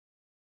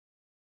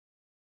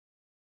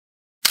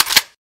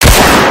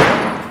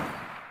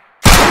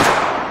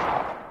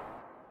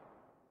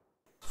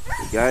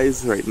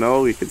Guys, right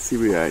now we can see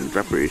we are in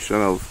preparation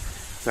of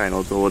tying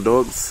out our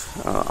dogs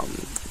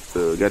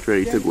to get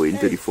ready to go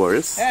into the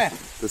forest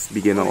to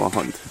begin our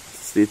hunt.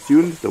 Stay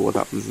tuned to what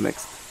happens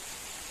next.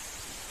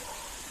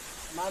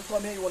 Man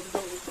come here, you want to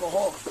go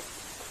home.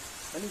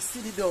 Let me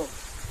see the dog.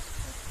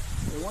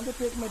 You want to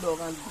take my dog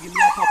and give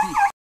me a puppy.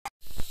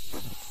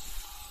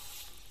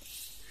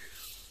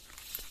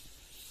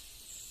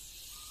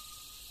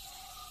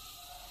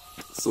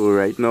 So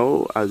right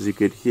now, as you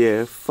could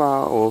hear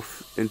far off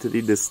into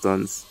the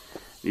distance,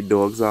 the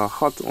dogs are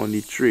hot on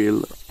the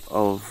trail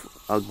of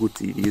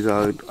Agouti. These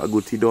are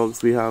Agouti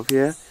dogs we have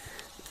here,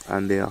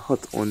 and they are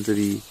hot onto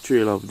the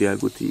trail of the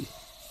Agouti.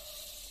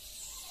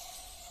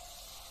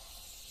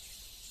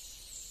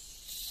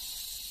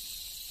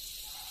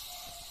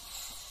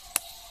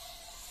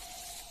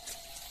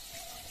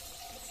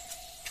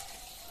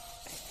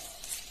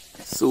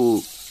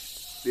 So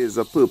there's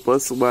a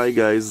purpose why,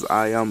 guys,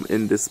 I am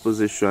in this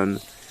position.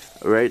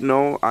 Right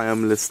now I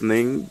am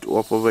listening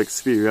off of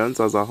experience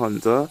as a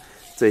hunter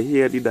to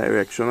hear the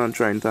direction and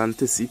trying to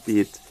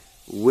anticipate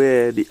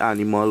where the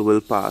animal will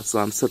pass. So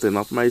I'm setting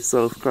up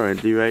myself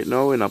currently right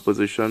now in a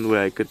position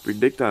where I could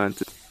predict and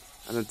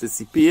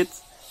anticipate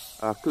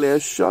a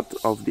clear shot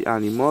of the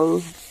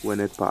animal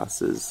when it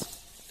passes.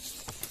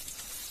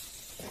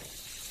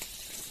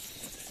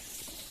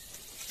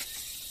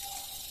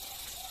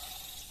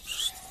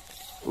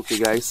 Okay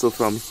guys, so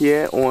from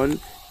here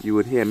on you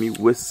would hear me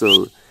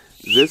whistle.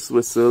 This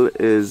whistle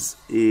is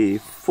a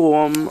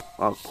form,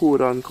 a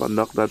code and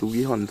conduct that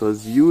we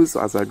hunters use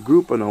as a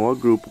group in our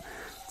group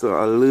to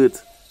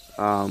alert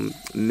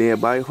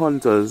nearby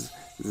hunters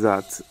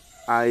that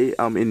I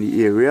am in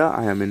the area,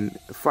 I am in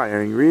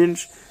firing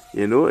range.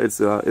 You know, it's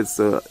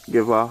to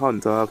give a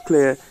hunter a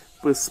clear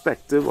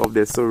perspective of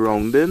their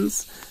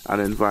surroundings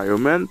and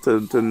environment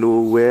to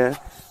know where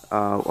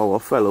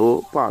our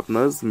fellow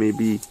partners may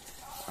be.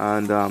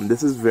 And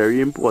this is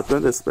very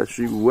important,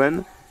 especially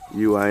when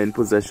you are in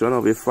possession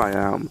of a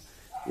firearm.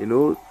 You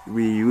know,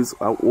 we use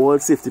all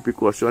safety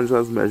precautions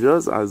as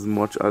measures as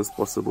much as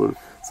possible.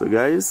 So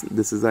guys,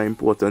 this is an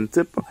important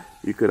tip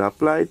you could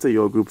apply to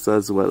your groups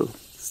as well.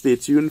 Stay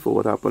tuned for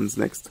what happens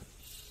next.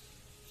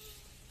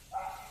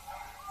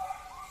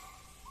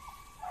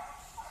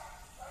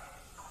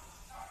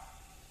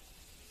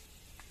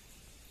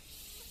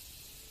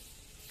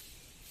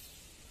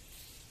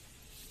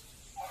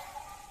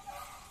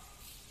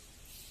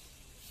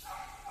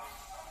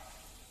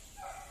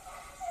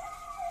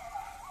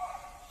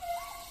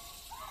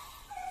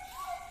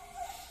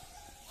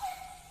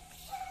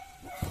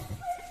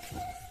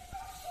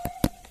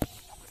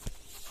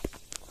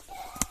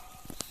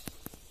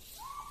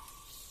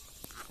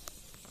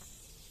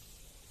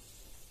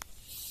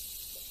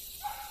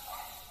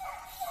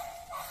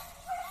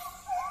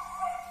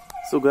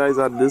 So guys,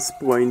 at this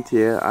point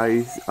here,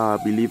 I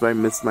believe I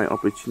missed my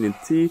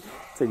opportunity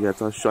to get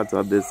a shot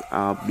at this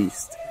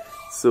beast.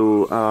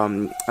 So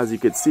as you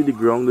can see, the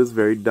ground is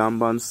very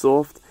damp and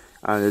soft,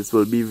 and it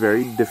will be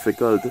very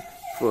difficult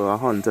for a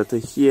hunter to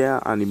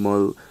hear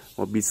animal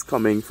or beast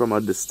coming from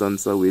a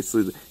distance away.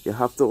 So you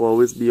have to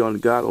always be on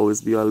guard,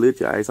 always be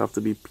alert. Your eyes have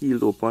to be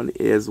peeled open,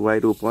 ears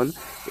wide open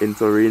in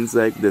terrains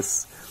like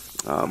this.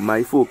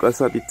 My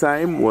focus at the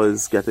time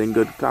was getting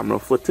good camera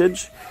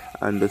footage,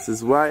 and this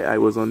is why I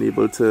was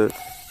unable to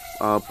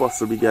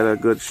possibly get a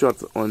good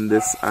shot on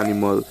this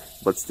animal.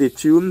 But stay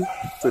tuned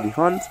to the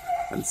hunt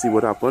and see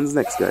what happens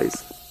next,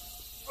 guys.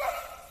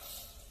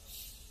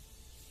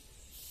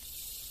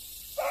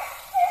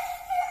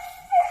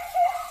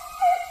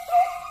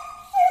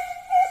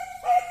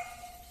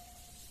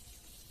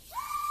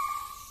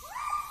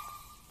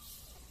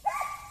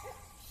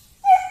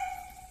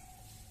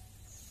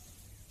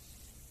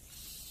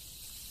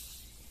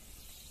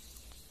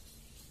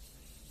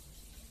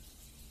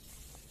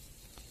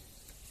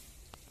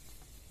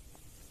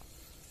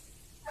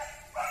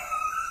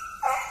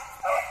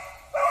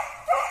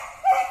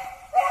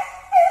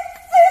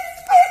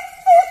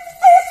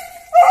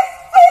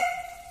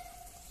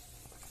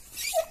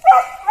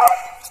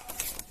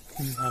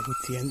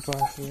 Agouti and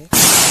pass here.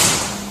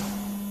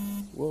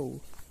 Whoa.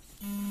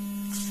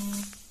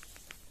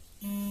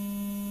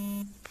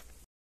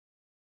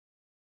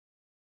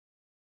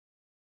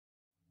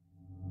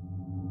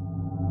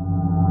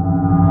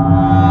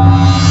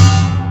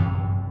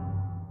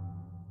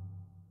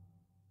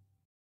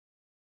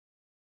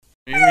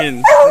 Let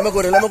me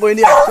go in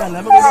there.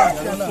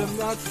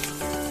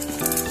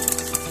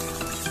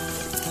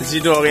 Is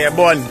your dog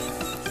airborne?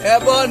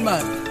 Airborne,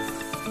 man.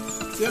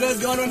 So let's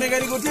go on and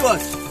get the good to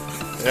us.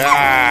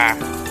 Yeah.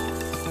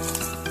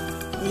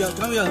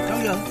 Come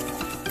here.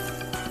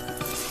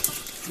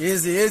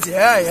 Easy.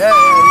 Yeah.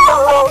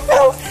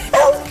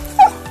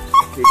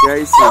 Okay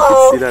guys, so you can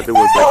see that it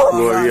was a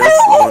glorious,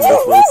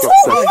 wonderful,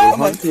 successful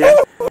hunt here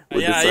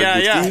with this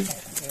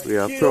Agouti. We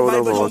are proud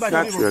of our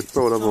catch, we are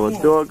proud of our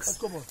dogs,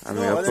 and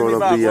we are proud of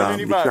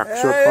the crack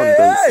shot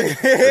hunters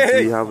that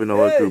we have in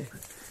our group.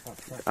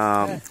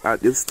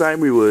 At this time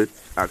we were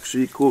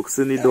actually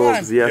coaxing the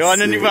dogs, yes, we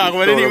are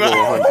proud of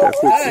our hunt. We are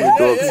coaxing the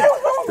dogs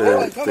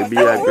to be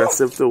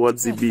aggressive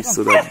towards the beast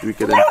so that we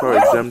can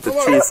encourage them to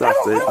chase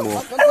after it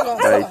more.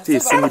 By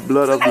tasting the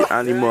blood of the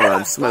animal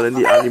and smelling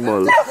the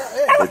animal,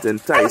 it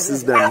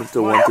entices them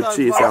to want to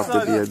chase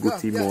after the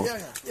agouti more.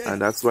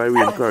 And that's why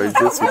we encourage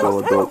this with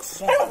our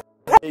dogs.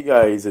 Hey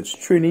guys, it's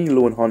Trini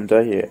Lone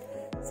Hunter here.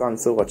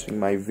 Thanks for watching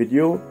my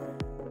video.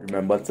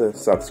 Remember to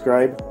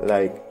subscribe,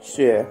 like,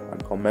 share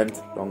and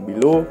comment down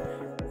below.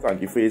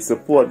 Thank you for your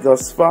support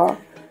thus far.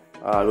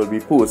 I will be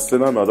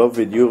posting another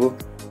video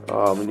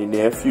in the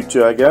near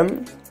future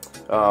again.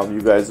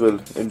 You guys will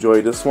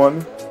enjoy this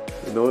one.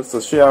 You know, so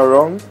share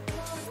around.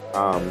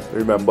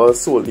 Remember,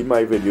 solely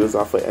my videos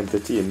are for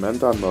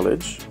entertainment and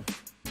knowledge.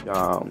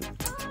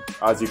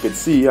 As you can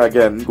see,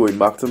 again, going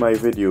back to my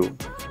video,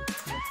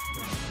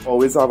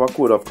 always have a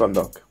code of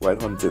conduct while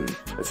hunting,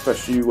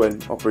 especially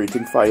when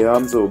operating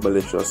firearms or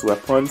malicious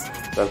weapons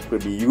that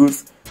could be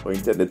used or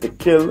intended to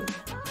kill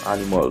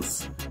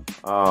animals.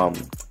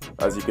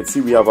 As you can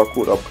see, we have a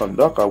code of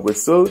conduct, a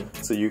whistle,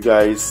 so you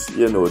guys,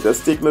 you know,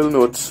 just take little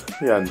notes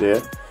here and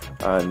there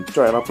and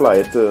try and apply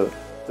it to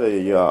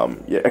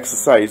your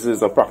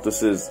exercises or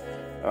practices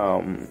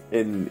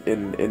in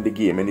the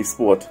game, in the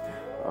sport.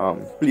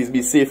 Please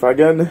be safe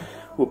again.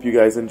 Hope you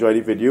guys enjoy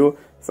the video.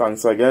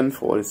 Thanks again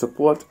for all the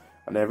support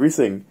and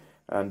everything,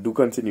 and do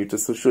continue to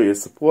show your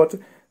support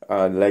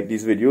and like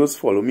these videos,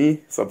 follow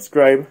me,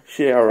 subscribe,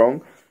 share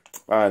around,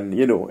 and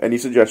you know, any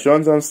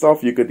suggestions and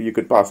stuff you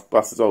could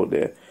pass it out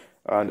there,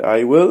 and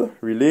I will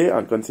relay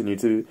and continue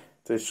to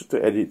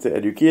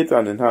educate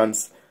and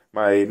enhance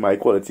my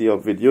quality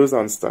of videos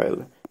and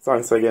style.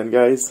 Thanks again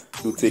guys,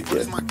 do take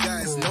care. Know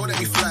that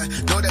they fly,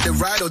 know that they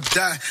ride or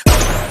die.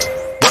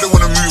 Why they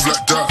wanna move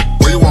like that?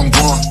 Where you want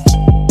gone?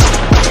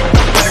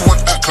 Why you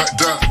want act like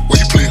that?